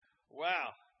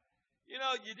Wow. You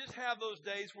know, you just have those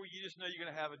days where you just know you're going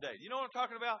to have a day. You know what I'm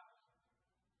talking about?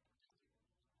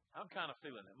 I'm kind of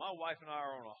feeling it. My wife and I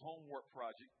are on a homework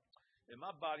project, and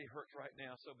my body hurts right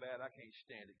now so bad I can't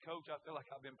stand it. Coach, I feel like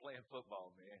I've been playing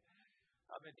football, man.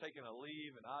 I've been taking a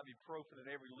leave and ibuprofen and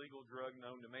every legal drug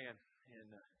known to man. And,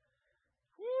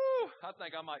 I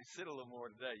think I might sit a little more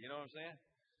today. You know what I'm saying?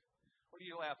 What are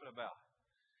you laughing about?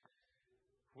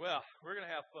 Well, we're going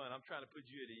to have fun. I'm trying to put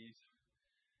you at ease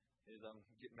as I'm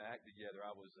getting my act together.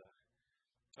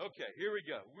 Okay, here we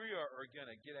go. We are going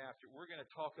to get after it. We're going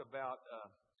to talk about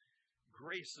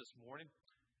grace this morning.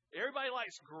 Everybody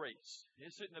likes grace.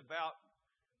 It isn't about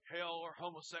hell or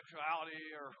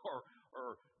homosexuality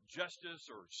or justice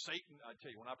or Satan. I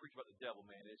tell you, when I preach about the devil,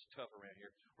 man, it's tough around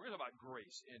here. We're going to talk about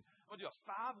grace. And I'm going to do a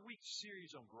 5-week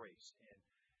series on grace. And,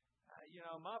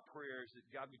 my prayer is that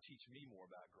God would teach me more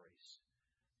about grace.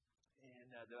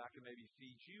 And that I can maybe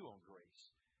feed you on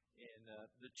grace. And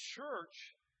the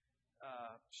church,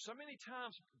 so many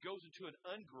times goes into an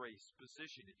ungraced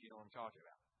position, if you know what I'm talking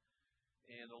about.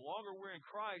 And the longer we're in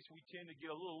Christ, we tend to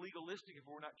get a little legalistic if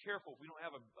we're not careful, if we don't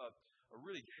have a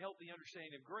really healthy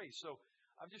understanding of grace. So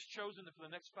I've just chosen that for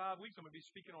the next 5 weeks, I'm going to be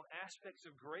speaking on aspects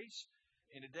of grace.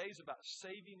 And today's about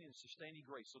saving and sustaining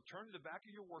grace. So turn to the back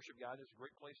of your worship guide. It's a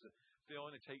great place to fill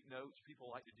in and take notes.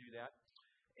 People like to do that.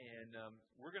 And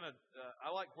we're going to, I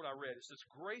like what I read. It says,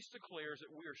 grace declares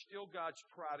that we are still God's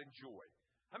pride and joy.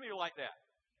 How many of you like that?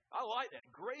 I like that.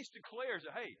 Grace declares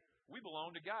that, hey, we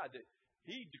belong to God, that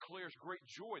He declares great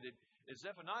joy, that, as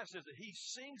Zephaniah says, that He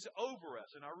sings over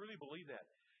us. And I really believe that.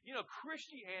 You know,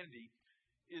 Christianity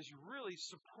is really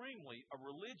supremely a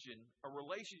religion, a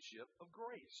relationship of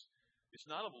grace. It's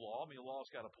not of law. I mean, the law's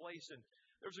got a place. And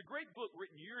there's a great book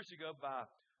written years ago by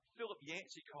Philip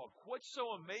Yancey called What's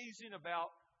So Amazing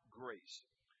About Grace.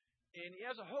 And he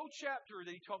has a whole chapter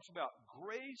that he talks about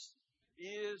grace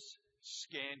is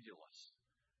scandalous.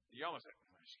 You almost say,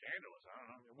 scandalous? I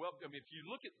don't know. Well, I mean, if you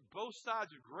look at both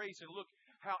sides of grace and look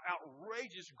how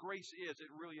outrageous grace is,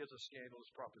 it really is a scandalous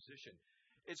proposition.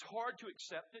 It's hard to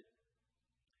accept it.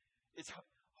 It's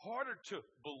harder to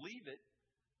believe it.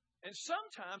 And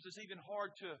sometimes it's even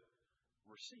hard to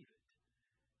receive it.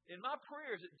 And my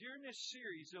prayer is that during this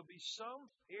series, there'll be some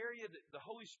area that the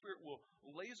Holy Spirit will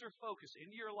laser focus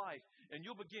into your life, and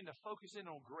you'll begin to focus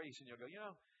in on grace, and you'll go,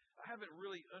 I haven't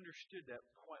really understood that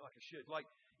quite like I should. Like,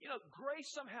 grace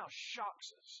somehow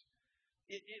shocks us.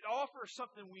 It offers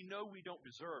something we know we don't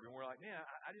deserve, and we're like, man,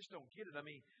 I just don't get it. I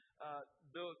mean,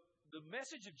 the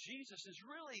message of Jesus is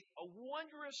really a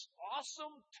wondrous,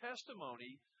 awesome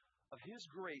testimony of His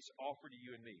grace offered to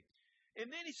you and me. And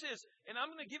then He says, and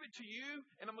I'm going to give it to you,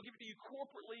 and I'm going to give it to you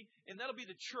corporately, and that'll be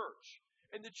the church.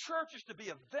 And the church is to be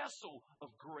a vessel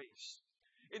of grace.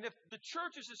 And if the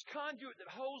church is this conduit that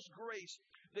holds grace,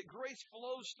 that grace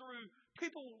flows through,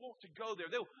 people will want to go there.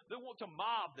 They'll want to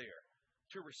mob there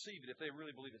to receive it if they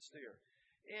really believe it's there.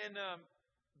 And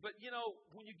but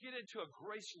when you get into a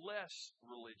graceless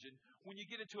religion, when you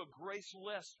get into a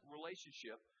graceless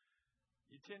relationship,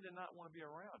 you tend to not want to be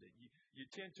around it. You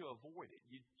tend to avoid it.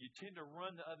 You tend to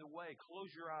run the other way,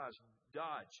 close your eyes,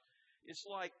 dodge. It's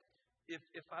like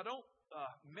if I don't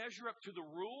measure up to the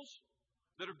rules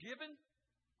that are given,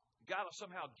 God will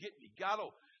somehow get me. God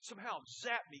will somehow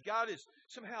zap me. God is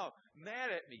somehow mad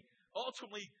at me.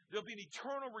 Ultimately, there'll be an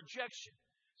eternal rejection.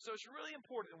 So it's really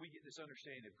important that we get this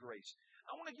understanding of grace.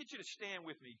 I want to get you to stand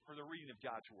with me for the reading of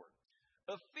God's Word.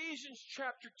 Ephesians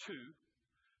chapter 2.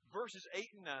 Verses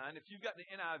 8 and 9. If you've got the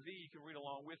NIV, you can read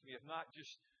along with me. If not,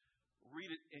 just read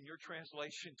it in your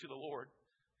translation to the Lord.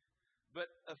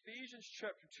 But Ephesians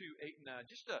chapter 2, 8 and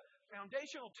 9. Just a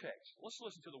foundational text. Let's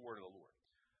listen to the word of the Lord.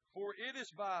 For it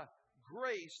is by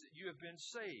grace that you have been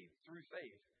saved through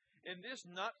faith. And this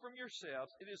not from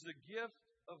yourselves. It is the gift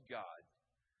of God,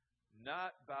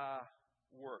 not by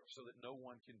works, so that no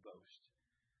one can boast.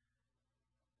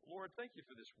 Lord, thank you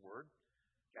for this word.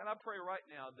 God, I pray right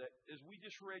now that as we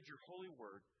just read your holy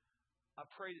word, I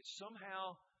pray that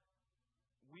somehow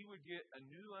we would get a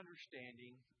new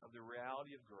understanding of the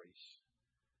reality of grace.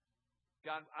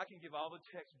 God, I can give all the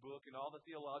textbook and all the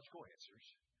theological answers,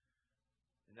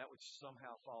 and that would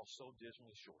somehow fall so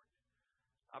dismally short.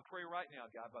 I pray right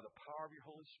now, God, by the power of your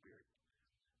Holy Spirit,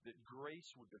 that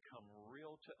grace would become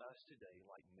real to us today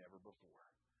like never before.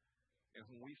 And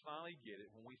when we finally get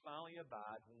it, when we finally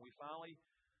abide, when we finally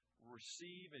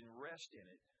receive and rest in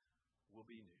it, will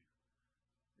be new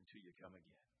until you come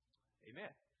again.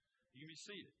 Amen. You can be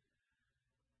seated.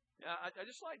 Now, I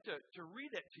just like to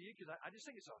read that to you because I just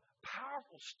think it's a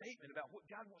powerful statement about what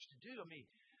God wants to do. I mean,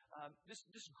 this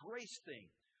grace thing.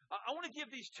 I want to give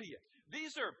these to you.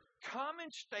 These are common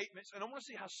statements, and I want to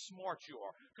see how smart you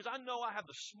are, because I know I have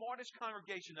the smartest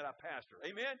congregation that I pastor.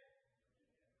 Amen?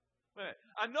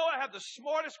 I know I have the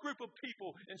smartest group of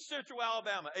people in Central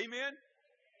Alabama. Amen?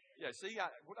 Yeah, see,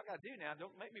 what I got to do now,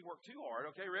 don't make me work too hard.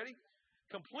 Okay, ready?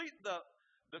 Complete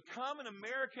the common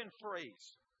American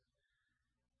phrase.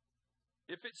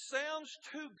 If it sounds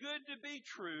too good to be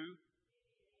true,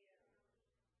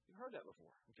 you've heard that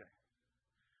before. Okay.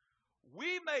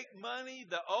 We make money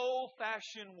the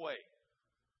old-fashioned way.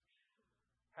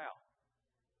 How?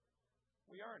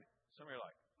 We earn it. Some of you are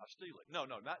like, I steal it. No,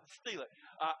 not steal it.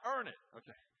 I earn it.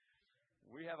 Okay.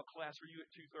 We have a class for you at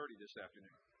 2:30 this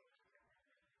afternoon.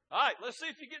 All right, let's see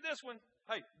if you get this one.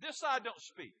 Hey, this side don't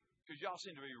speak, because y'all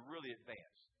seem to be really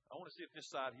advanced. I want to see if this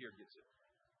side here gets it.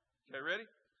 Okay, ready?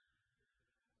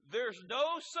 There's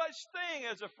no such thing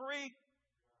as a free.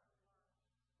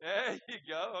 There you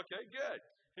go. Okay, good.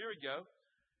 Here we go.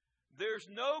 There's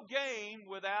no gain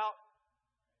without.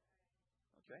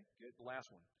 Okay, good. The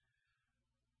last one.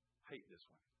 Hate this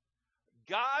one.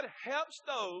 God helps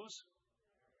those.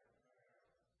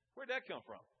 Where'd that come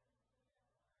from?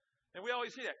 And we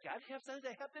always hear that. God helps those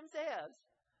that help themselves.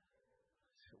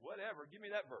 Whatever. Give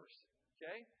me that verse.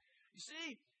 Okay? You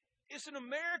see, it's an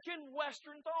American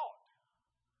Western thought.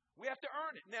 We have to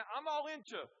earn it. Now, I'm all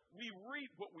into we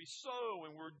reap what we sow,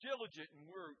 and we're diligent, and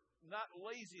we're not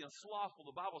lazy and slothful.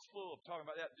 The Bible's full of talking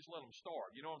about that. Just let them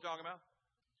starve. You know what I'm talking about?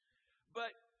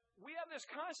 But we have this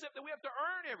concept that we have to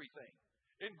earn everything.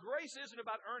 And grace isn't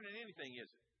about earning anything,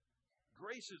 is it?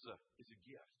 Grace is a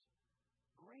gift.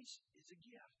 Grace is a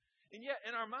gift. And yet,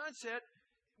 in our mindset,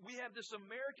 we have this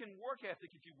American work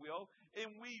ethic, if you will,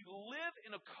 and we live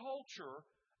in a culture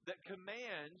that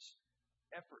commands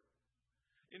effort.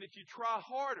 And if you try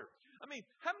harder, I mean,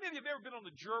 how many of you have ever been on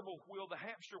the gerbil wheel, the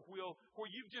hamster wheel,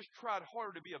 where you've just tried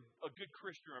harder to be a good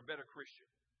Christian or a better Christian?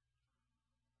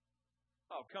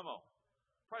 Oh, come on.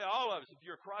 Probably all of us if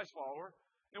you're a Christ follower.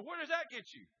 And where does that get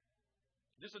you?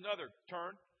 Just another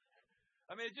turn.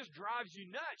 I mean, it just drives you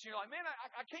nuts. You're like, man,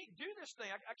 I can't do this thing.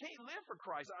 I can't live for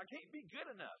Christ. I can't be good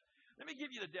enough. Let me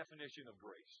give you the definition of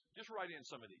grace. Just write in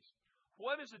some of these.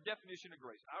 What is the definition of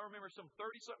grace? I remember some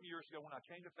 30-something years ago when I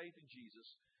came to faith in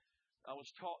Jesus, I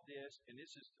was taught this, and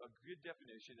this is a good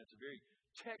definition. It's a very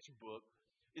textbook.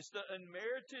 It's the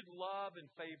unmerited love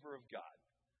and favor of God.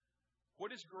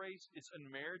 What is grace? It's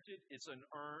unmerited, it's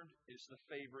unearned, it's the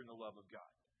favor and the love of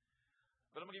God.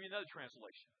 But I'm going to give you another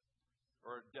translation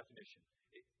or definition.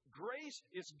 Grace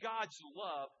is God's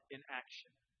love in action.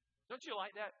 Don't you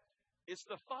like that? It's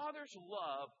the Father's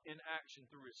love in action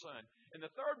through His Son. And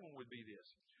the third one would be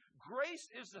this.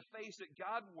 Grace is the face that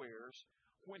God wears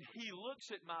when He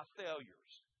looks at my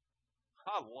failures.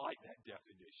 I like that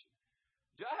definition.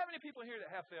 Do I have any people here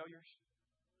that have failures?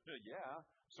 Yeah, I'm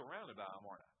surrounded by them,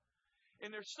 aren't I? And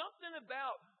there's something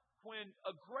about when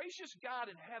a gracious God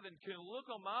in heaven can look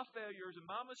on my failures and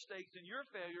my mistakes and your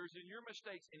failures and your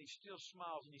mistakes, and He still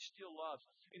smiles and He still loves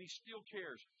and He still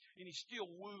cares and He still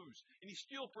woos and He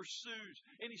still pursues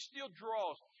and He still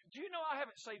draws. Do you know I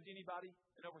haven't saved anybody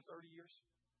in over 30 years?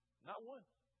 Not one.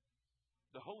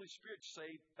 The Holy Spirit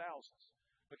saved thousands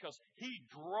because He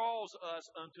draws us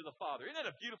unto the Father. Isn't that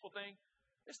a beautiful thing?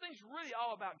 This thing's really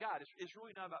all about God. It's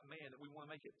really not about man that we want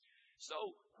to make it.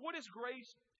 So what is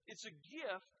grace? It's a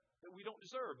gift that we don't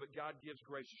deserve, but God gives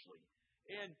graciously.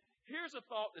 And here's a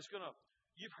thought that's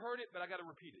you've heard it, but I got to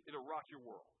repeat it. It'll rock your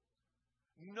world.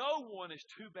 No one is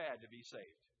too bad to be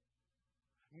saved.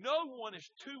 No one is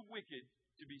too wicked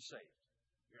to be saved.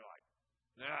 You're like,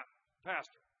 nah,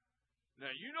 Pastor. Now,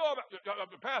 you know about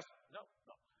the pastor. No.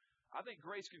 I think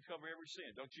grace can cover every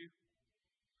sin, don't you?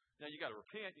 Now, you got to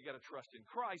repent, you got to trust in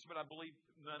Christ, but I believe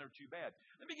none are too bad.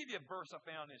 Let me give you a verse I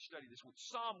found in a study this week.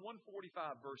 Psalm 145,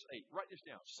 verse 8. Write this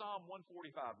down. Psalm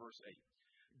 145, verse 8.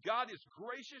 God is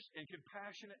gracious and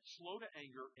compassionate, slow to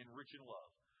anger, and rich in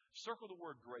love. Circle the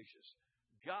word gracious.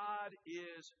 God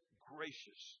is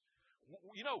gracious.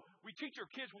 You know, we teach our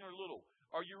kids when they're little.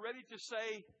 Are you ready to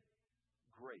say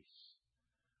grace?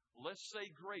 Let's say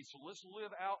grace. Let's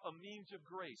live out a means of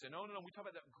grace. And no, we talk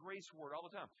about that grace word all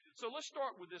the time. So let's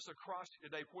start with this acrostic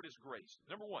today. What is grace?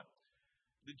 Number one,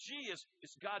 the G is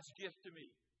it's God's gift to me.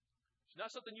 It's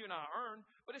not something you and I earn,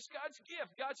 but it's God's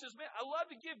gift. God says, man, I love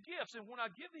to give gifts. And when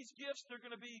I give these gifts, they're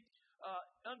going to be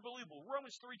unbelievable.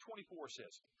 Romans 3:24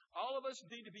 says, all of us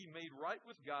need to be made right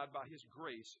with God by His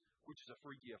grace, which is a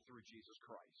free gift through Jesus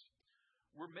Christ.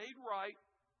 We're made right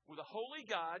with a holy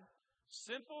God,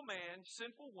 sinful man,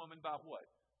 sinful woman, by what?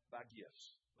 By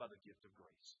gifts, by the gift of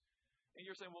grace. And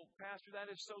you're saying, well, Pastor, that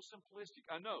is so simplistic.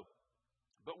 I know.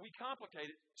 But we complicate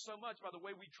it so much by the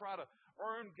way we try to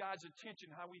earn God's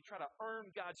attention, how we try to earn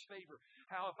God's favor,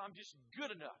 how if I'm just good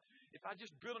enough, if I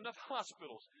just build enough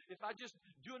hospitals, if I just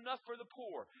do enough for the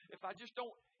poor, if I just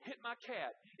don't hit my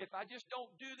cat, if I just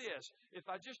don't do this, if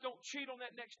I just don't cheat on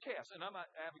that next test, and I'm not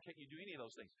advocating you do any of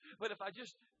those things, but if I'm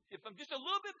just a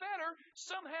little bit better,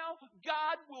 somehow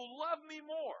God will love me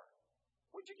more.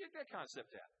 Where'd you get that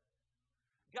concept at?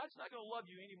 God's not going to love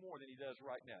you any more than He does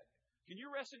right now. Can you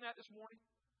rest in that this morning?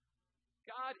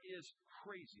 God is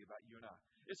crazy about you and I.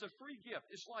 It's a free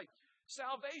gift. It's like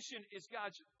salvation is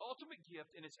God's ultimate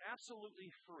gift, and it's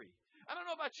absolutely free. I don't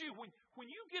know about you. When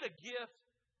you get a gift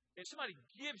and somebody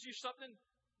gives you something,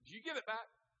 do you give it back?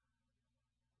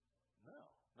 No,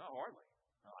 not hardly.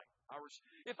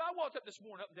 If I walked up this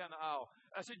morning, up and down the aisle,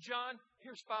 I said, John,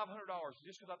 here's $500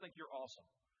 just because I think you're awesome.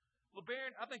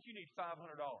 LeBaron, I think you need $500.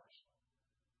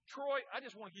 Troy, I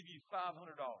just want to give you $500.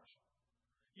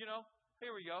 You know,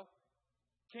 here we go.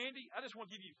 Candy, I just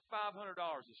want to give you $500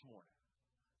 this morning.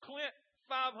 Clint,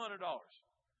 $500. $500.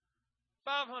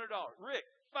 Rick,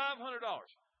 $500.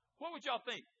 What would y'all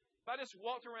think if I just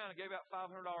walked around and gave out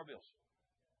 $500 bills?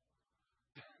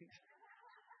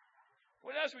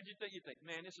 What else would you think? You think,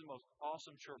 man, this is the most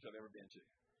awesome church I've ever been to.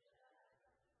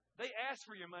 They ask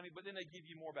for your money, but then they give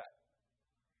you more back.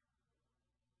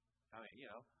 I mean,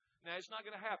 now it's not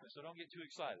going to happen, so don't get too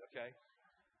excited, okay?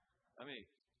 I mean,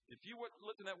 if you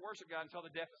looked in that worship guide and saw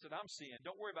the deficit I'm seeing,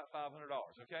 don't worry about $500,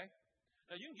 okay?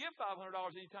 Now, you can give $500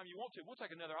 anytime you want to. We'll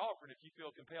take another offering if you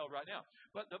feel compelled right now.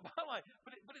 But the bottom line,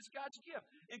 but it's God's gift.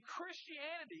 And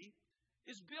Christianity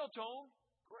is built on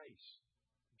grace.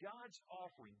 God's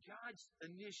offering, God's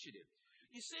initiative.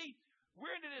 You see,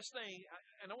 we're into this thing,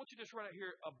 and I want you to just write out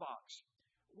here a box.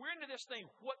 We're into this thing,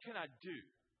 what can I do?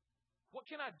 What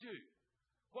can I do?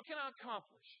 What can I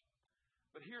accomplish?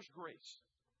 But here's grace.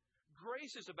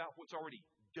 Grace is about what's already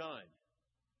done.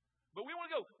 But we want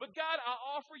to go, but God,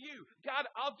 I'll offer you. God,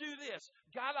 I'll do this.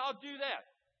 God, I'll do that.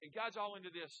 And God's all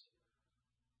into this.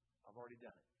 I've already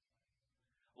done it.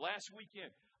 Last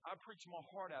weekend, I preached my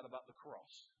heart out about the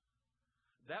cross.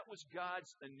 That was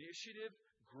God's initiative,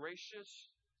 gracious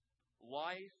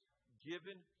life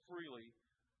given freely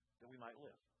that we might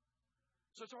live.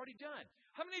 So it's already done.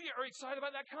 How many of you are excited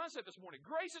about that concept this morning?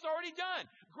 Grace is already done.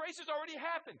 Grace has already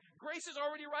happened. Grace is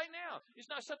already right now.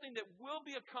 It's not something that will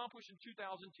be accomplished in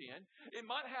 2010. It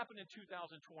might happen in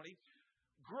 2020.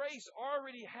 Grace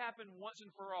already happened once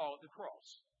and for all at the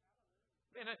cross.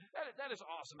 Man, that is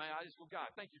awesome, man.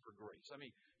 God, thank you for grace. I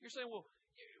mean, you're saying, well,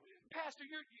 Pastor,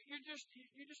 you're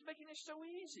just making this so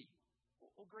easy.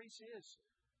 Well, grace is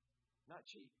not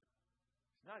cheap.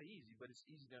 Not easy, but it's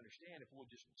easy to understand if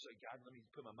we'll just say, God, let me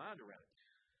put my mind around it.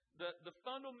 The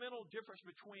fundamental difference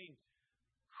between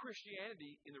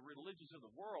Christianity and the religions of the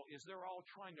world is they're all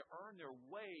trying to earn their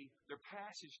way, their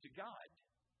passage to God.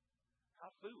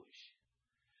 How foolish.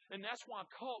 And that's why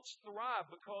cults thrive,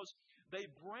 because they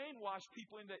brainwash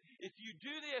people in that if you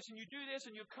do this and you do this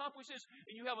and you accomplish this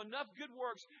and you have enough good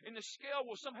works and the scale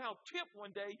will somehow tip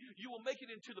one day, you will make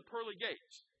it into the pearly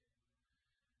gates.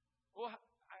 Well,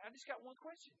 I just got one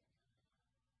question.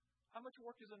 How much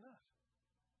work is enough?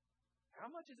 How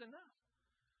much is enough?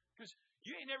 Because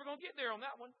you ain't never going to get there on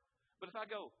that one. But if I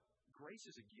go, grace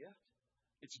is a gift.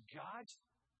 It's God's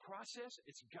process.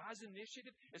 It's God's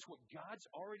initiative. It's what God's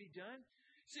already done.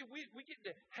 See, we get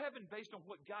to heaven based on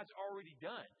what God's already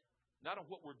done, not on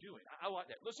what we're doing. I like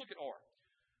that. Let's look at R.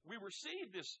 We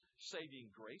receive this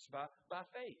saving grace by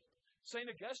faith. St.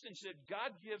 Augustine said,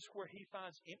 God gives where He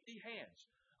finds empty hands.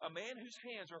 A man whose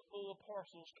hands are full of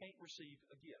parcels can't receive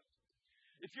a gift.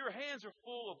 If your hands are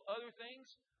full of other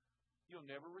things, you'll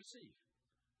never receive.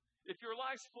 If your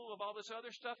life's full of all this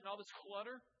other stuff and all this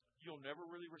clutter, you'll never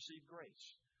really receive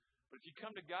grace. But if you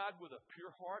come to God with a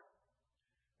pure heart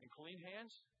and clean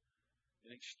hands and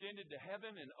extended to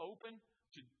heaven and open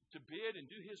to bid and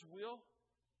do His will,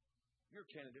 you're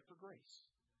a candidate for grace.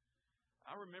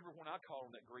 I remember when I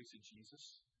called on that grace of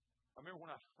Jesus. I remember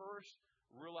when I first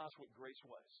realized what grace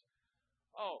was.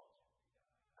 Oh,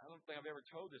 I don't think I've ever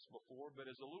told this before, but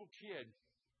as a little kid,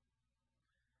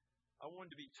 I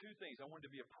wanted to be two things. I wanted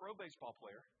to be a pro baseball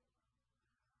player,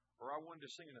 or I wanted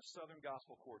to sing in a Southern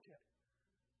Gospel quartet.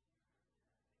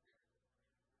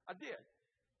 I did.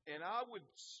 And I would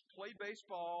play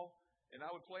baseball, and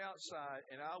I would play outside,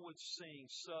 and I would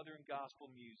sing Southern Gospel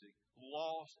music,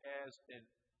 lost as an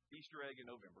Easter egg in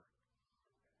November,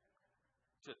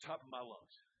 to the top of my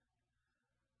lungs.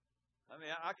 I mean,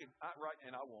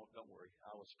 and I won't, don't worry.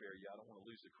 I will spare you. I don't want to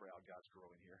lose the crowd. God's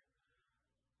growing here.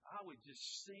 I would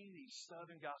just sing these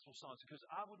Southern Gospel songs because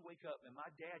I would wake up, and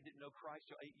my dad didn't know Christ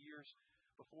for 8 years,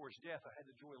 before his death, I had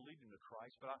the joy of leading him to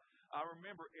Christ. But I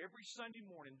remember every Sunday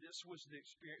morning, this was the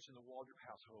experience in the Waldrop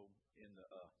household in the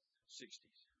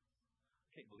 60s. I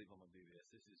can't believe I'm going to do this.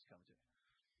 This is coming to me.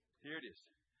 Here it is.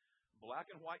 Black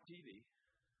and white TV.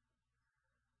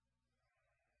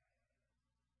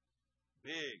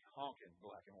 Big, honking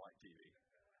black and white TV.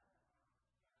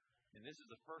 And this is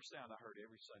the first sound I heard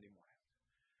every Sunday morning.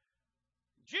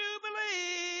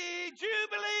 Jubilee!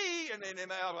 Jubilee! And then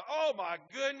oh my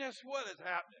goodness, what is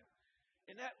happening?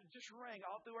 And that just rang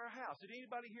all through our house. Did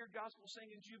anybody hear gospel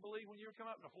singing Jubilee when you were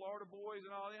coming up in the Florida boys and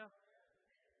all them?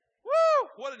 Woo!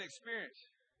 What an experience.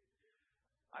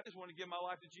 I just wanted to give my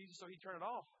life to Jesus so he'd turn it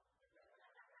off.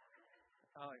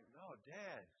 I'm like, no,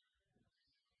 Dad.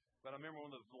 But I remember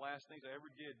one of the last things I ever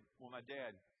did with my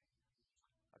dad.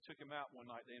 I took him out one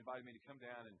night. They invited me to come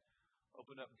down and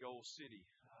open up Gold City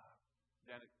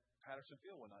down at Patterson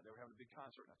Field one night. They were having a big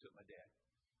concert, and I took my dad.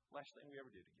 Last thing we ever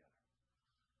did together.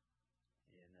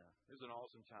 And it was an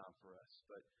awesome time for us.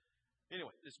 But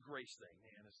anyway, this grace thing,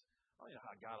 man, I don't know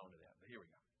how I got onto that, but here we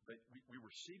go. But we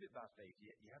receive it by faith.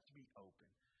 You have to be open.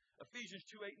 Ephesians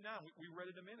 2:8 and 9, we read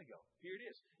it a minute ago. Here it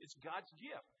is. It's God's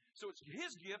gift. So it's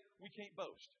His gift. We can't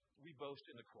boast. We boast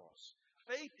in the cross.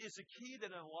 Faith is the key that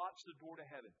unlocks the door to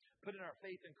heaven. Putting our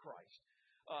faith in Christ.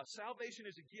 Salvation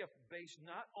is a gift based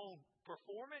not on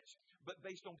performance, but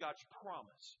based on God's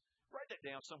promise. Write that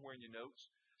down somewhere in your notes.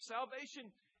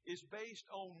 Salvation is based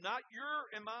on not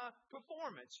your and my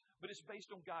performance, but it's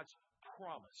based on God's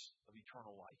promise of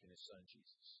eternal life in His Son,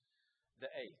 Jesus.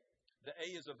 The A. The A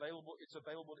is available. It's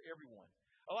available to everyone.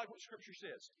 I like what Scripture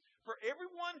says. For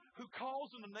everyone who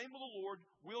calls on the name of the Lord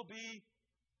will be.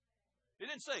 It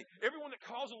didn't say everyone that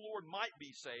calls on the Lord might be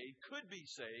saved, could be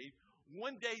saved,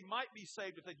 one day might be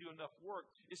saved if they do enough work.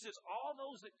 It says all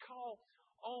those that call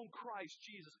on Christ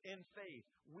Jesus in faith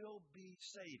will be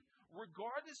saved,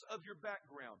 regardless of your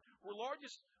background,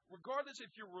 regardless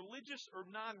if you're religious or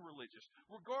non-religious,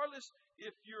 regardless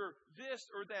if you're this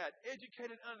or that,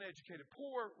 educated, uneducated,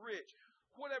 poor, rich,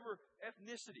 whatever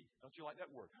ethnicity. Don't you like that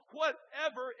word?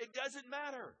 Whatever, it doesn't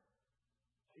matter.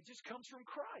 It just comes from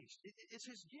Christ. It's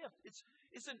His gift.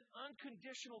 It's an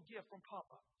unconditional gift from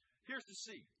Papa. Here's the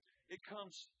C. It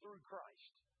comes through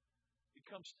Christ. It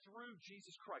comes through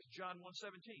Jesus Christ. John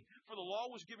 1:17. For the law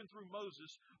was given through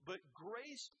Moses, but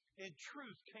grace and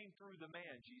truth came through the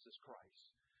man, Jesus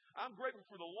Christ. I'm grateful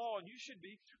for the law, and you should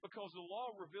be, because the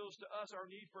law reveals to us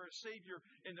our need for a Savior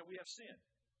and that we have sin.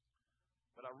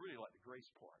 But I really like the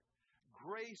grace part.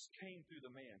 Grace came through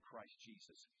the man, Christ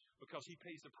Jesus, because He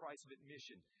pays the price of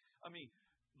admission. I mean,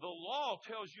 the law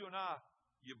tells you and I,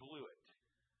 you blew it.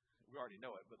 We already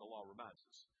know it, but the law reminds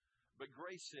us. But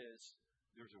grace says,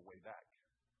 there's a way back.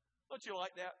 Don't you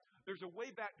like that? There's a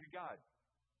way back to God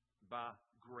by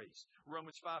grace.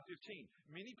 Romans 5:15.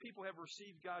 Many people have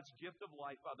received God's gift of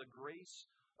life by the grace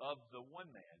of the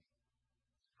one man,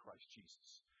 Christ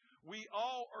Jesus. We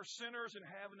all are sinners and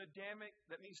have an Adamic.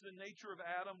 That means the nature of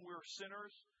Adam. We're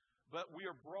sinners, but we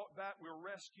are brought back. We're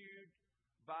rescued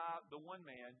by the one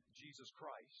man, Jesus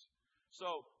Christ.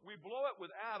 So we blow it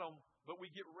with Adam, but we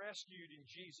get rescued in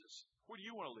Jesus. Where do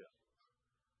you want to live?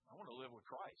 I want to live with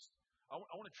Christ. I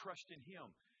want to trust in Him.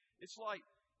 It's like,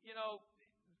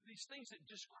 these things that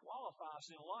disqualify us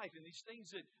in life and these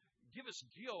things that give us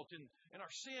guilt and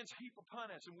our sins heap upon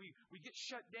us and we get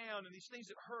shut down and these things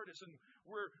that hurt us and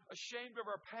we're ashamed of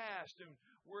our past and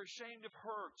we're ashamed of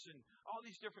hurts and all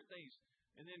these different things.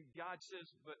 And then God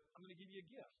says, but I'm going to give you a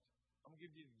gift. I'm going to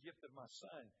give you the gift of my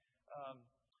Son.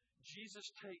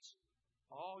 Jesus takes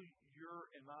all your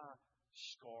and my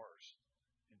scars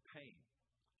and pain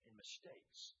and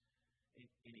mistakes and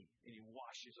he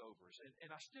washes over us.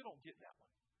 And I still don't get that one.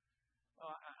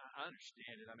 I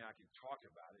understand it. I mean, I can talk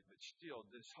about it, but still,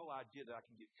 this whole idea that I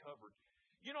can get covered.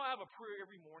 I have a prayer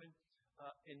every morning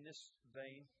in this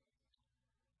vein.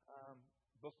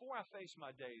 Before I face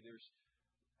my day,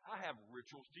 I have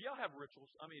rituals. Do y'all have rituals?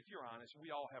 I mean, if you're honest,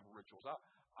 we all have rituals.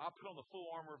 I put on the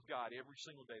full armor of God every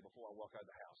single day before I walk out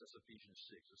of the house. That's Ephesians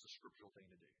 6. It's a scriptural thing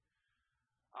to do.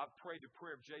 I've prayed the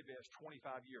prayer of Jabez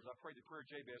 25 years. I prayed the prayer of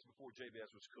Jabez before Jabez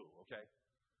was cool, okay?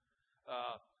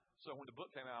 So when the book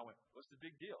came out, I went, what's the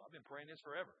big deal? I've been praying this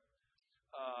forever.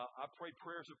 I pray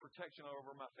prayers of protection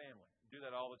over my family. I do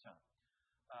that all the time.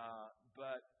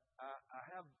 But I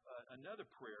have another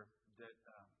prayer that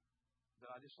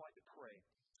I just like to pray.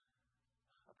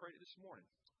 I prayed it this morning.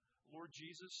 Lord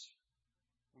Jesus,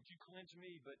 would you cleanse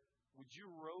me, but would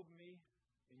you robe me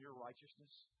in your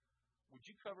righteousness? Would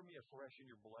you cover me afresh in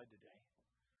your blood today?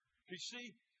 You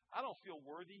see, I don't feel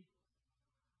worthy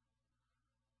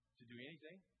to do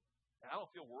anything. And I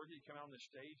don't feel worthy to come out on the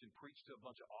stage and preach to a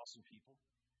bunch of awesome people.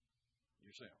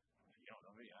 You're saying, you don't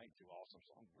know me. I ain't too awesome,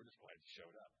 so we're just glad you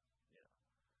showed up.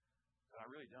 But I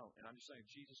really don't. And I'm just saying,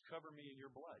 Jesus, cover me in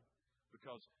your blood.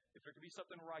 Because if there could be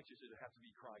something righteous, it would have to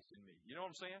be Christ in me. You know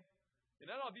what I'm saying? And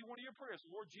that ought to be one of your prayers.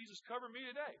 Lord Jesus, cover me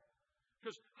today.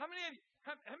 Because how many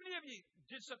of you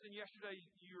did something yesterday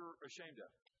you're ashamed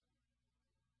of?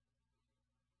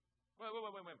 Wait.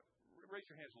 Raise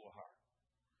your hands a little higher.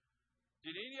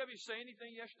 Did any of you say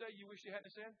anything yesterday you wish you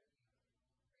hadn't said?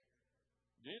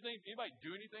 Did anybody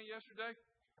do anything yesterday?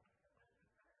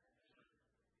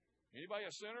 Anybody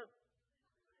a sinner?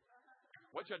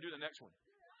 What should I do the next one?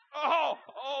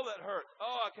 Oh, that hurt.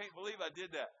 Oh, I can't believe I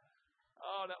did that.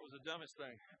 Oh, that was the dumbest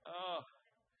thing. Oh,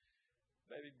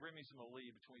 baby, bring me some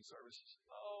Aleve between services.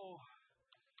 Oh,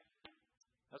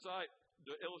 that's all right.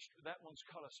 That one's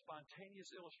called a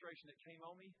spontaneous illustration that came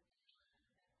on me,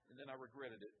 and then I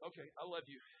regretted it. Okay, I love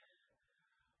you.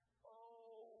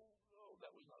 Oh,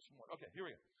 that was not smart. Okay, here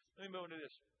we go. Let me move into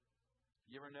this.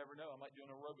 You ever never know? I might do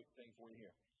an aerobic thing for you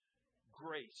here.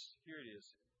 Grace. Here it is.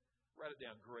 Write it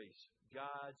down. Grace.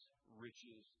 God's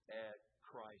riches at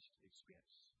Christ's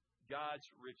expense. God's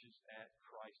riches at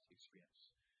Christ's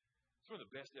expense. It's one of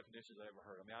the best definitions I ever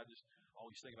heard. I mean, I just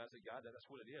always think about it. I say, God, that's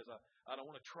what it is. I don't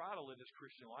want to try to live this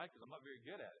Christian life because I'm not very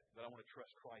good at it. But I want to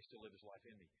trust Christ to live His life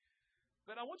in me.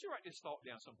 But I want you to write this thought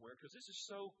down somewhere because this is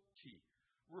so key.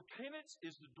 Repentance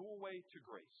is the doorway to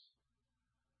grace.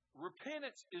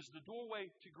 Repentance is the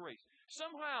doorway to grace.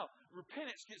 Somehow,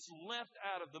 repentance gets left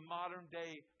out of the modern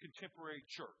day contemporary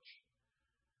church.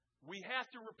 We have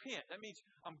to repent. That means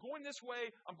I'm going this way,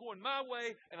 I'm going my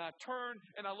way, and I turn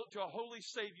and I look to a holy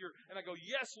Savior and I go,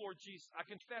 yes, Lord Jesus, I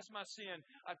confess my sin.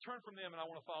 I turn from them and I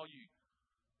want to follow you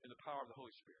in the power of the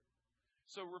Holy Spirit.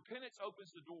 So repentance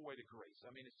opens the doorway to grace. I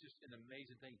mean, it's just an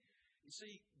amazing thing. You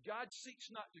see, God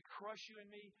seeks not to crush you and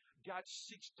me. God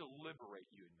seeks to liberate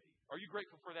you and me. Are you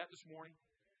grateful for that this morning?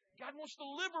 God wants to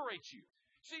liberate you.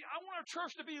 See, I want our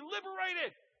church to be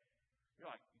liberated. You're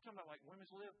like, you talking about like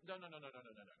women's lib? No.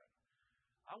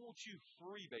 I want you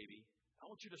free, baby. I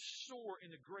want you to soar in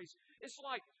the grace. It's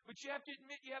like, but you have to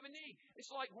admit you have a need.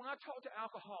 It's like when I talk to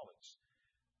alcoholics,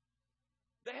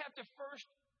 they have to first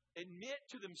admit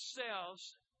to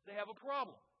themselves they have a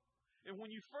problem. And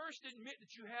when you first admit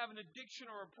that you have an addiction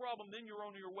or a problem, then you're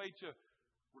on your way to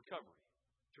recovery,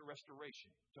 to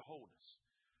restoration, to wholeness.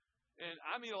 And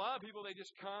I mean, a lot of people, they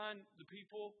just con the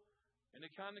people, and they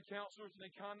con the counselors, and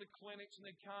they con the clinics, and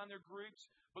they con their groups.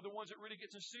 But the ones that really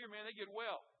get sincere, man, they get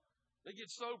well. They get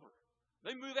sober.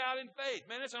 They move out in faith.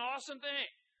 Man, it's an awesome thing.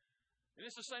 And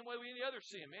it's the same way with any other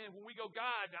sin, man. When we go,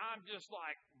 God, I'm just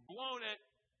like blown it.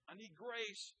 I need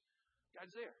grace.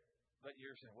 God's there. But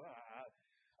you're saying, well,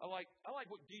 I like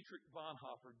what Dietrich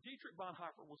Bonhoeffer. Dietrich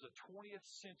Bonhoeffer was a 20th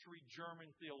century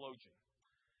German theologian.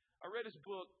 I read his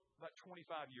book about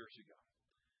 25 years ago.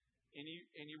 And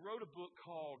he wrote a book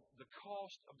called The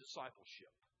Cost of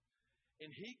Discipleship. And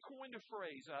he coined a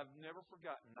phrase I've never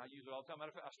forgotten. I use it all the time.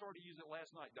 Matter of fact, I started to use it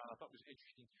last night, Don. I thought it was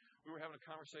interesting. We were having a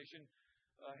conversation,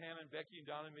 Hannah and Becky and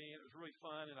Don and me, and it was really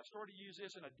fun. And I started to use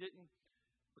this, and I didn't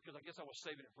because I guess I was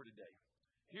saving it for today.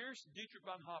 Here's Dietrich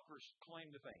Bonhoeffer's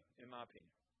claim to fame, in my opinion.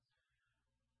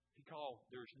 He called,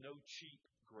 there's no cheap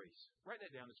grace. Write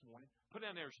that down this morning. Put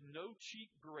down there's no cheap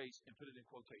grace and put it in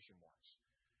quotation marks.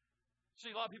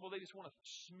 See, a lot of people, they just want to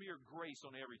smear grace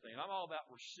on everything. And I'm all about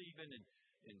receiving and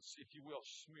if you will,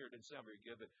 smear. It doesn't sound very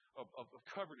good, but of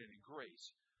covered in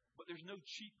grace. But there's no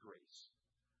cheap grace.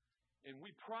 And we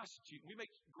prostitute. We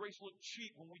make grace look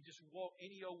cheap when we just walk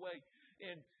any old way.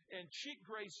 And cheap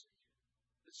grace,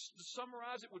 to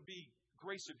summarize it, would be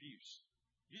grace abuse.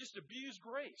 You just abuse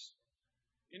grace.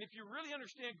 And if you really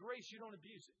understand grace, you don't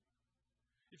abuse it.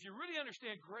 If you really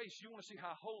understand grace, you want to see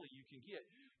how holy you can get.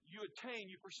 You attain,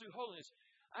 you pursue holiness.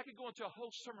 I could go into a whole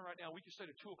sermon right now. We could stay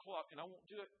to 2 o'clock, and I won't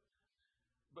do it.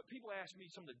 But people ask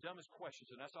me some of the dumbest questions,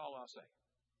 and that's all I'll say.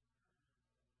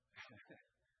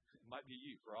 It might be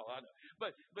you, for all I know.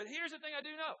 But here's the thing I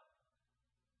do know.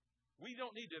 We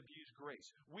don't need to abuse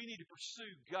grace. We need to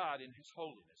pursue God in His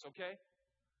holiness, okay?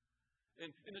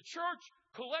 And the church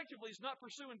collectively is not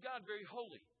pursuing God very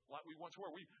holy like we once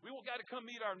were. We want God to come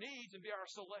meet our needs and be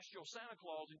our celestial Santa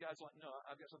Claus, and God's like, no,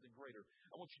 I've got something greater.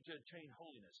 I want you to attain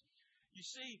holiness. You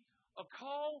see, a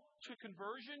call to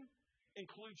conversion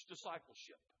includes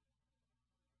discipleship.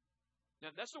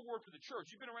 Now, that's the word for the church.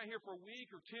 You've been around here for a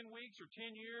week or 10 weeks or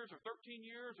 10 years or 13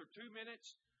 years or 2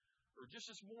 minutes or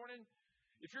just this morning.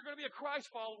 If you're going to be a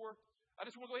Christ follower, I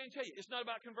just want to go ahead and tell you, it's not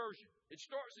about conversion. It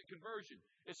starts at conversion.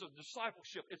 It's a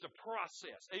discipleship. It's a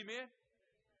process. Amen?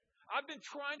 I've been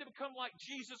trying to become like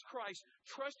Jesus Christ,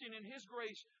 trusting in His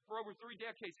grace for over 3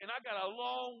 decades, and I've got a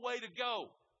long way to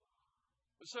go.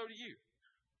 But so do you.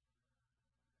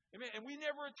 Amen. And we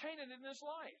never attain it in this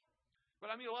life. But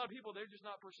I mean, a lot of people, they're just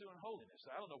not pursuing holiness.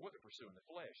 I don't know what they're pursuing, the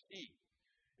flesh. E,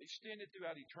 extended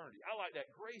throughout eternity. I like that.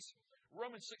 Grace,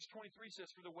 Romans 6:23 says,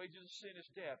 for the wages of sin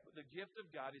is death, but the gift of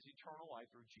God is eternal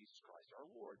life through Jesus Christ our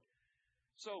Lord.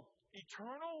 So,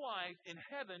 eternal life in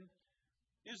heaven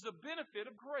is the benefit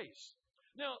of grace.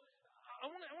 Now, I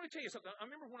want to tell you something. I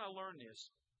remember when I learned this,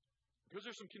 because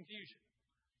there's some confusion.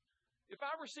 If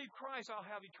I receive Christ, I'll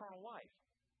have eternal life.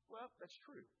 Well, that's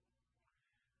true.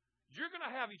 You're going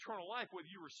to have eternal life whether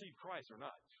you receive Christ or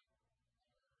not.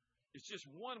 It's just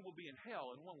one will be in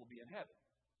hell and one will be in heaven.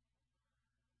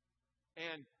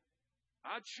 And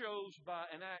I chose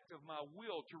by an act of my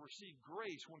will to receive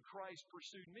grace when Christ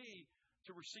pursued me,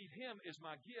 to receive Him as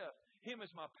my gift, Him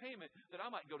as my payment, that I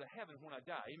might go to heaven when I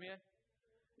die. Amen?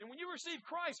 And when you receive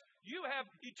Christ, you have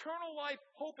eternal life,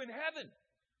 hope in heaven.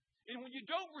 And when you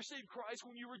don't receive Christ,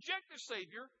 when you reject the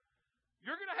Savior,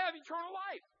 you're going to have eternal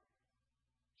life.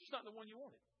 It's just not the one you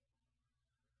wanted.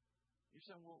 You're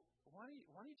saying, well, why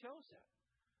do you tell us that?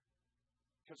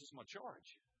 Because it's my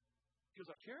charge. Because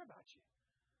I care about you.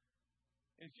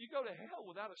 And if you go to hell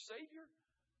without a Savior,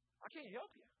 I can't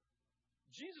help you.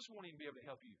 Jesus won't even be able to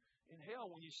help you. In hell,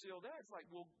 when you seal that, it's like,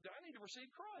 well, I need to receive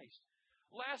Christ.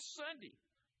 Last Sunday,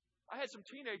 I had some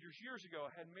teenagers years ago.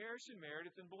 I had Maris and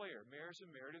Meredith and Blair. Maris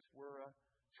and Meredith were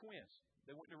twins.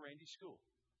 They went to Randy's school,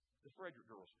 the Frederick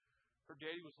girls. Her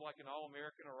daddy was like an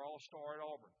All-American or All-Star at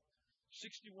Auburn.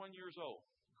 61 years old.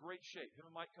 Great shape. Him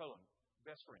and Mike Cullen,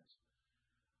 best friends.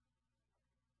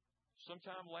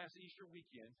 Sometime last Easter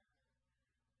weekend,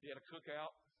 he had a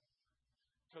cookout.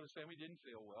 Told his family didn't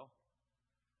feel well.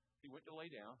 He went to lay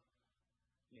down.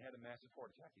 He had a massive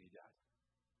heart attack and he died.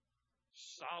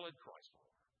 Solid Christ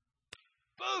follower.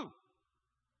 Boom!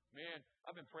 Man,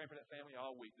 I've been praying for that family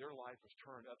all week. Their life was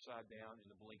turned upside down in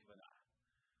the blink of an eye.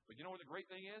 But you know what the great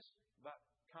thing is about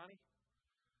Connie?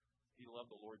 He loved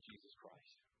the Lord Jesus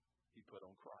Christ. He put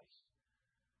on Christ.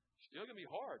 Still going to be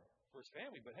hard for his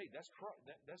family, but hey, that's Christ.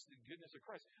 That's the goodness of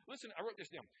Christ. Listen, I wrote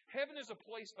this down. Heaven is a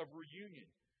place of reunion.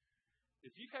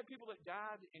 If you've had people that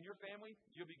died in your family,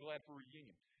 you'll be glad for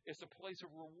reunion. It's a place of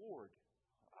reward.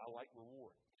 I like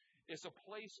reward. It's a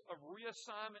place of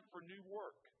reassignment for new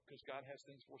work because God has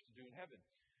things for us to do in heaven.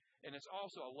 And it's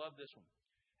also, I love this one,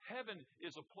 heaven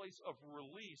is a place of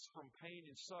release from pain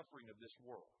and suffering of this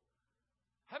world.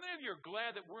 How many of you are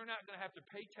glad that we're not going to have to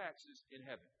pay taxes in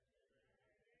heaven?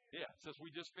 Yeah, since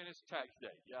we just finished tax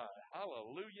day. Yeah,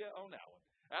 hallelujah on that one.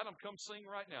 Adam, come sing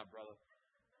right now, brother.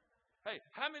 Hey,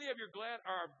 how many of you are glad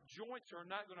our joints are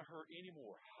not going to hurt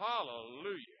anymore?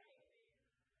 Hallelujah.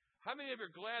 How many of you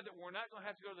are glad that we're not going to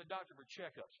have to go to the doctor for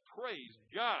checkups? Praise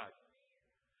God.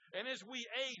 And as we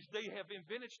age, they have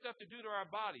invented stuff to do to our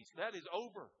bodies. That is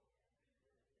over.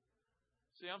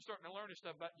 See, I'm starting to learn this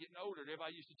stuff about getting older.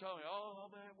 Everybody used to tell me, oh,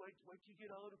 man, wait till you get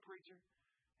older, preacher.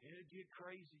 It'll get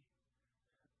crazy.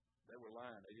 They were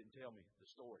lying. They didn't tell me the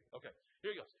story. Okay,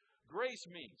 here he goes. Grace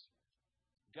means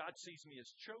God sees me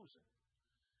as chosen.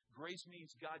 Grace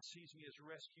means God sees me as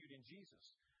rescued in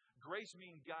Jesus. Grace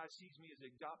means God sees me as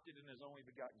adopted in His only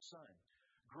begotten Son.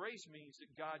 Grace means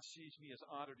that God sees me as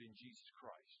honored in Jesus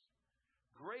Christ.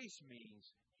 Grace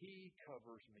means He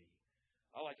covers me.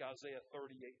 I like Isaiah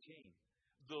 30:18.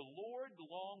 The Lord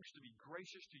longs to be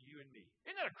gracious to you and me.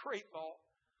 Isn't that a great thought?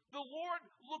 The Lord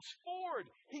looks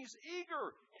forward. He's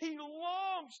eager. He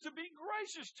longs to be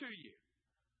gracious to you.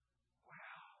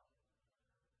 Wow.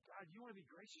 God, you want to be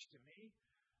gracious to me?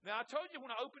 Now, I told you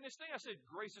when I opened this thing, I said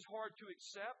grace is hard to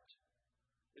accept.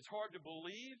 It's hard to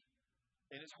believe.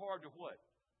 And it's hard to what?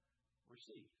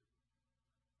 Receive.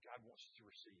 God wants us to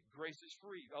receive. Grace is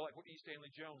free. I like what E.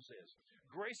 Stanley Jones says.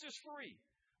 Grace is free.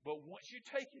 But once you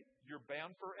take it, you're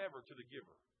bound forever to the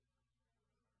giver.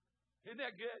 Isn't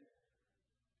that good?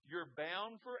 You're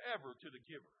bound forever to the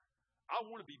giver. I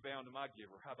want to be bound to my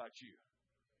giver. How about you?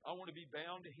 I want to be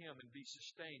bound to Him and be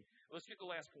sustained. Let's get to the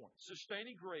last point.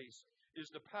 Sustaining grace is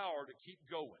the power to keep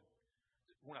going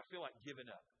when I feel like giving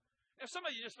up. Now, some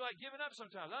of you just feel like giving up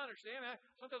sometimes. I understand that.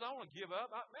 Sometimes I want to give up.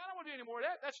 I don't want to do any more of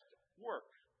that. That's work.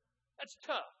 That's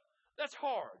tough. That's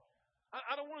hard.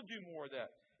 I don't want to do more of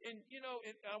that. And, and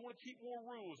I want to keep more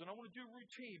rules, and I want to do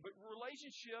routine. But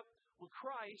relationship with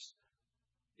Christ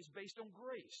is based on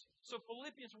grace. So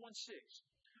Philippians 1:6,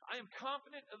 I am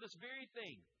confident of this very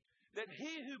thing, that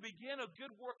He who began a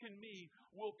good work in me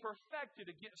will perfect it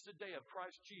against the day of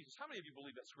Christ Jesus. How many of you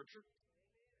believe that scripture?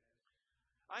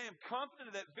 I am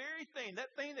confident of that very thing,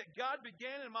 that thing that God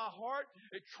began in my heart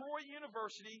at Troy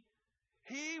University,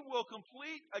 He will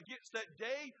complete against that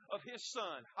day of His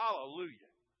Son. Hallelujah.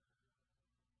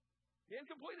 He hasn't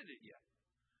completed it yet.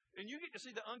 And you get to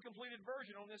see the uncompleted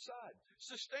version on this side.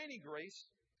 Sustaining grace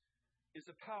is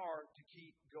the power to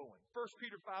keep going. 1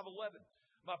 Peter 5:11.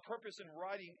 My purpose in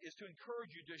writing is to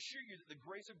encourage you, to assure you that the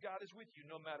grace of God is with you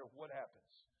no matter what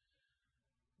happens.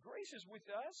 Grace is with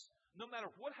us no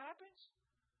matter what happens.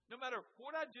 No matter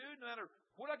what I do, no matter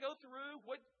what I go through,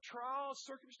 what trials,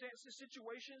 circumstances,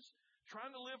 situations,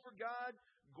 trying to live for God,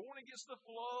 going against the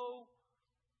flow,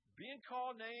 being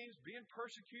called names, being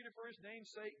persecuted for His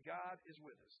name's sake, God is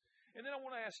with us. And then I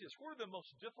want to ask this, what are the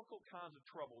most difficult kinds of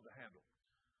trouble to handle?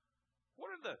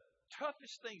 What are the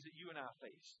toughest things that you and I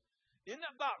face? In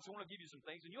that box, I want to give you some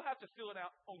things, and you'll have to fill it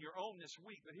out on your own this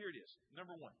week, but here it is.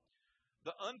 Number one,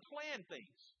 the unplanned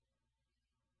things,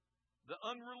 the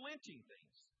unrelenting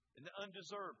things, and the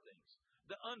undeserved things.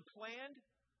 The unplanned,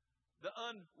 the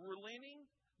unrelenting,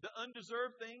 the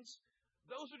undeserved things,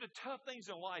 those are the tough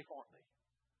things in life, aren't they?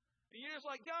 And you're just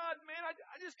like, God, man,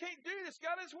 I just can't do this.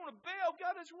 God, I just want to bail.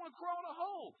 God, I just want to crawl in a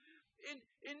hole.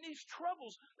 In these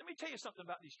troubles, let me tell you something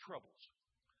about these troubles.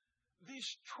 These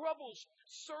troubles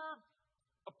serve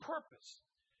a purpose.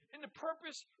 And the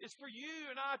purpose is for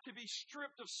you and I to be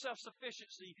stripped of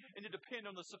self-sufficiency and to depend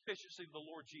on the sufficiency of the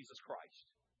Lord Jesus Christ.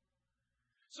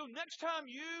 So next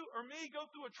time you or me go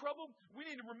through a trouble, we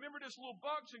need to remember this little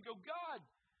box and go, God,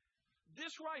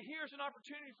 this right here is an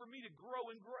opportunity for me to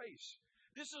grow in grace.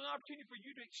 This is an opportunity for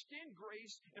you to extend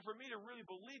grace and for me to really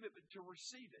believe it, but to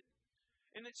receive it.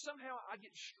 And that somehow I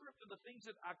get stripped of the things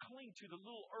that I cling to, the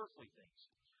little earthly things.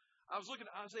 I was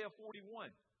looking at Isaiah 41.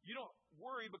 You don't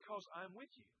worry because I'm with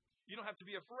you. You don't have to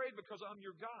be afraid because I'm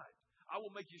your God. I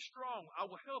will make you strong. I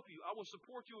will help you. I will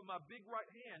support you with my big right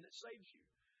hand that saves you.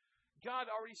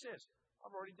 God already says,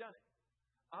 I've already done it.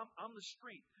 I'm the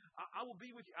strength. I will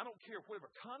be with you. I don't care whatever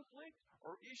conflict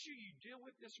or issue you deal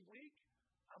with this week,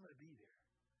 I'm going to be there.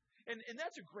 And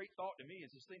that's a great thought to me,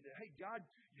 is this thing that, hey, God,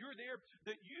 you're there,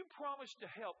 that you promised to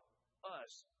help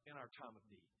us in our time of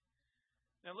need.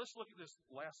 Now, let's look at this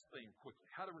last thing quickly.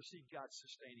 How to receive God's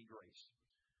sustaining grace.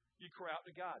 You cry out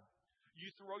to God.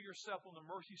 You throw yourself on the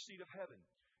mercy seat of heaven.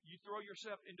 You throw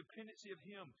yourself in dependency of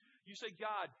Him. You say,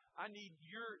 God, I need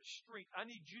your strength. I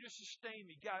need you to sustain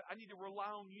me. God, I need to rely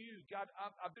on you. God,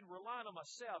 I've been relying on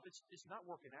myself. It's not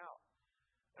working out.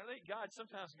 And I think God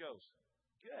sometimes goes,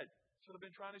 good. That's what I've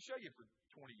been trying to show you for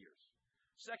 20 years.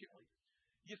 Secondly,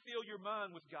 you fill your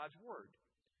mind with God's Word.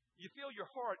 You fill your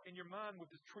heart and your mind with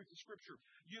the truth of Scripture.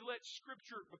 You let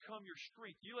Scripture become your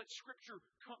strength. You let Scripture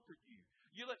comfort you.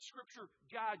 You let Scripture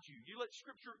guide you. You let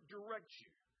Scripture direct you.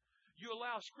 You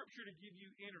allow Scripture to give you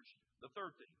energy. The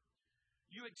third thing,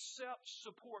 you accept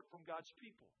support from God's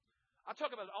people. I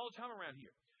talk about it all the time around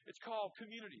here. It's called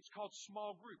community. It's called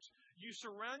small groups. You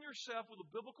surround yourself with a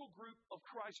biblical group of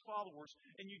Christ followers,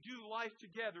 and you do life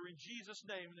together in Jesus'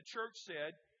 name. And the church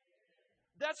said,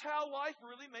 that's how life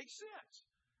really makes sense.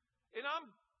 And I'm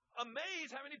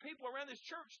amazed how many people around this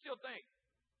church still think,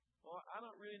 well, I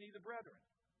don't really need the brethren.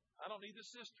 I don't need the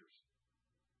sisters.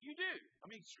 You do.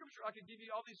 I mean, Scripture, I can give you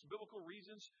all these biblical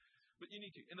reasons, but you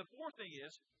need to. And the fourth thing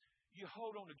is, you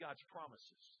hold on to God's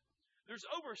promises. There's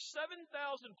over 7,000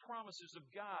 promises of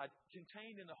God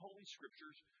contained in the Holy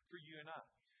Scriptures for you and I.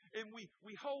 And we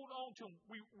hold on to them.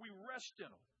 We rest in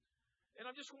them. And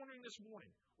I'm just wondering this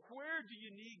morning, where do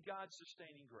you need God's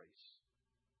sustaining grace?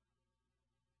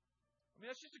 I mean,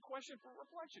 that's just a question for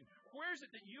reflection. Where is it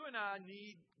that you and I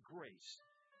need grace?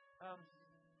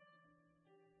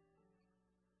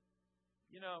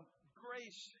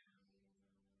 Grace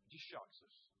just shocks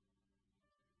us.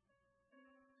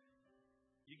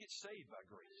 You get saved by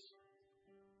grace.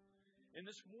 And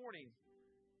this morning,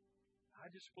 I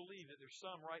just believe that there's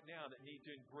some right now that need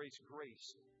to embrace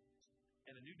grace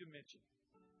and a new dimension.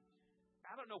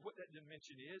 I don't know what that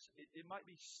dimension is. It might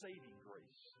be saving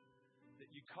grace. That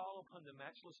you call upon the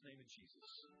matchless name of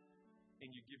Jesus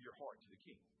and you give your heart to the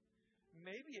King.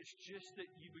 Maybe it's just that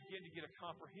you begin to get a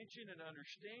comprehension and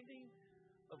understanding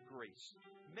of grace.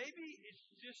 Maybe it's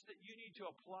just that you need to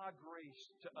apply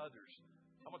grace to others.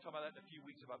 I'm going to talk about that in a few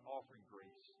weeks, about offering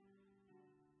grace.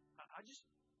 I just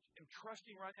am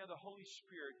trusting right now the Holy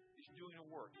Spirit is doing a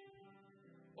work.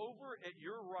 Over at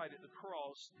your right at the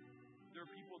cross, there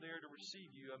are people there to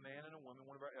receive you, a man and a woman,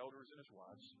 one of our elders and his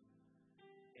wives.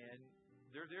 And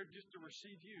they're there just to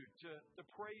receive you, to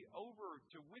pray over,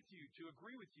 with you, to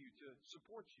agree with you, to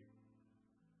support you.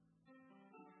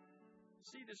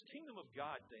 See, this kingdom of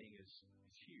God thing is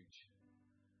huge.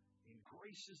 And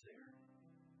grace is there.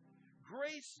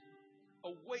 Grace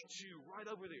awaits you right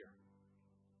over there.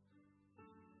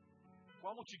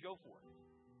 Why won't you go for it?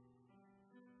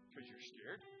 Because you're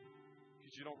scared?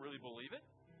 Because you don't really believe it?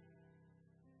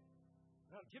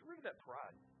 No, get rid of that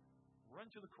pride. Run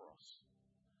to the cross.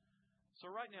 So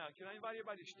right now, can I invite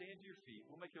everybody to stand to your feet?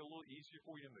 We'll make it a little easier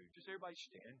for you to move. Just everybody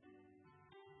stand.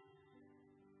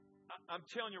 I'm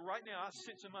telling you right now, I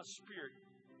sense in my spirit,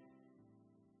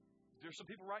 there's some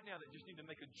people right now that just need to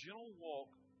make a gentle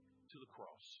walk to the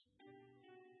cross.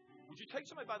 Would you take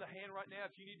somebody by the hand right now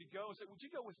if you need to go and say, would you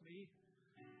go with me?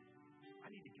 I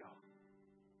need to go.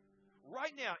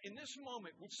 Right now, in this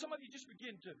moment, would some of you just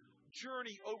begin to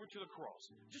journey over to the cross?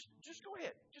 Just go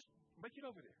ahead. Just make it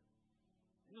over there.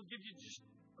 It'll give you just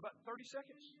about 30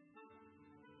 seconds.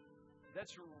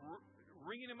 That's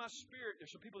ringing in my spirit. There's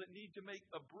some people that need to make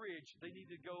a bridge. They need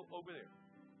to go over there.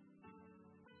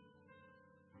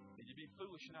 And you'd be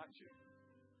foolish not to.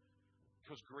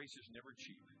 Because grace is never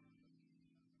cheap.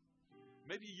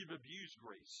 Maybe you've abused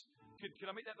grace.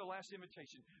 Can I make that the last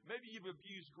invitation? Maybe you've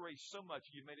abused grace so much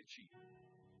you've made it cheap.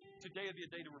 Today will be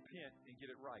a day to repent and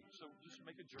get it right. So just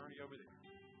make a journey over there.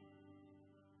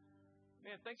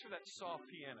 Man, thanks for that soft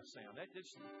piano sound.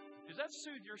 Does that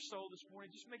soothe your soul this morning?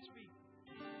 It just makes me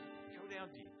go down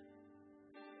deep.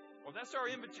 Well, that's our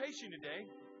invitation today.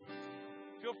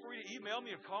 Feel free to email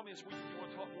me or call me this week if you want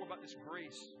to talk more about this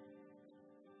grace.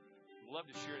 I'd love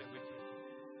to share that with you.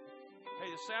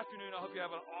 Hey, this afternoon, I hope you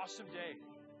have an awesome day.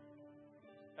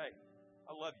 Hey,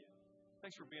 I love you.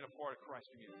 Thanks for being a part of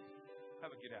Christ's community.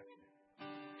 Have a good afternoon.